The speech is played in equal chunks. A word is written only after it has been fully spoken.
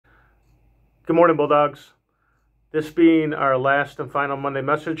Good morning, Bulldogs. This being our last and final Monday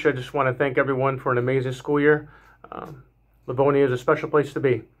message, I just want to thank everyone for an amazing school year. Livonia is a special place to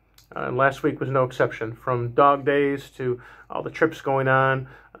be, and last week was no exception. From dog days to all the trips going on,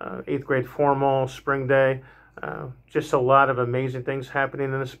 8th grade formal, spring day, just a lot of amazing things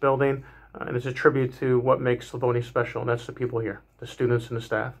happening in this building, and it's a tribute to what makes Livonia special, and that's the people here, the students and the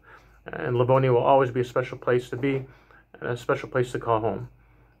staff. And Livonia will always be a special place to be, and a special place to call home.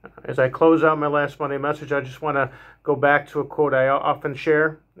 As I close out my last Monday message, I just want to go back to a quote I often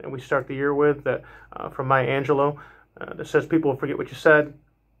share, and we start the year with, that from Maya Angelou, that says, "People will forget what you said,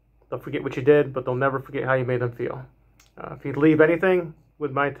 they'll forget what you did, but they'll never forget how you made them feel." If you leave anything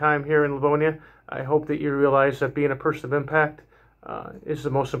with my time here in Livonia, I hope that you realize that being a person of impact is the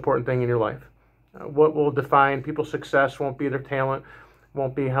most important thing in your life. What will define people's success won't be their talent,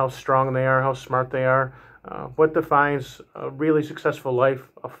 won't be how strong they are, how smart they are. What defines a really successful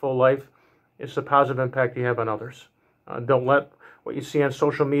life, a full life, is the positive impact you have on others. Don't let what you see on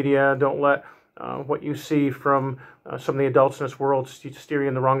social media, don't let what you see from some of the adults in this world steer you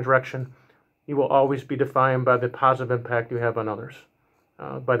in the wrong direction. You will always be defined by the positive impact you have on others,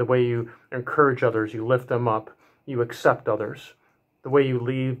 by the way you encourage others, you lift them up, you accept others, the way you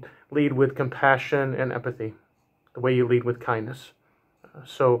lead with compassion and empathy, the way you lead with kindness.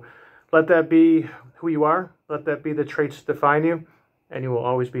 So let that be who you are. Let that be the traits that define you, and you will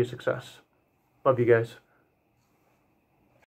always be a success. Love you guys.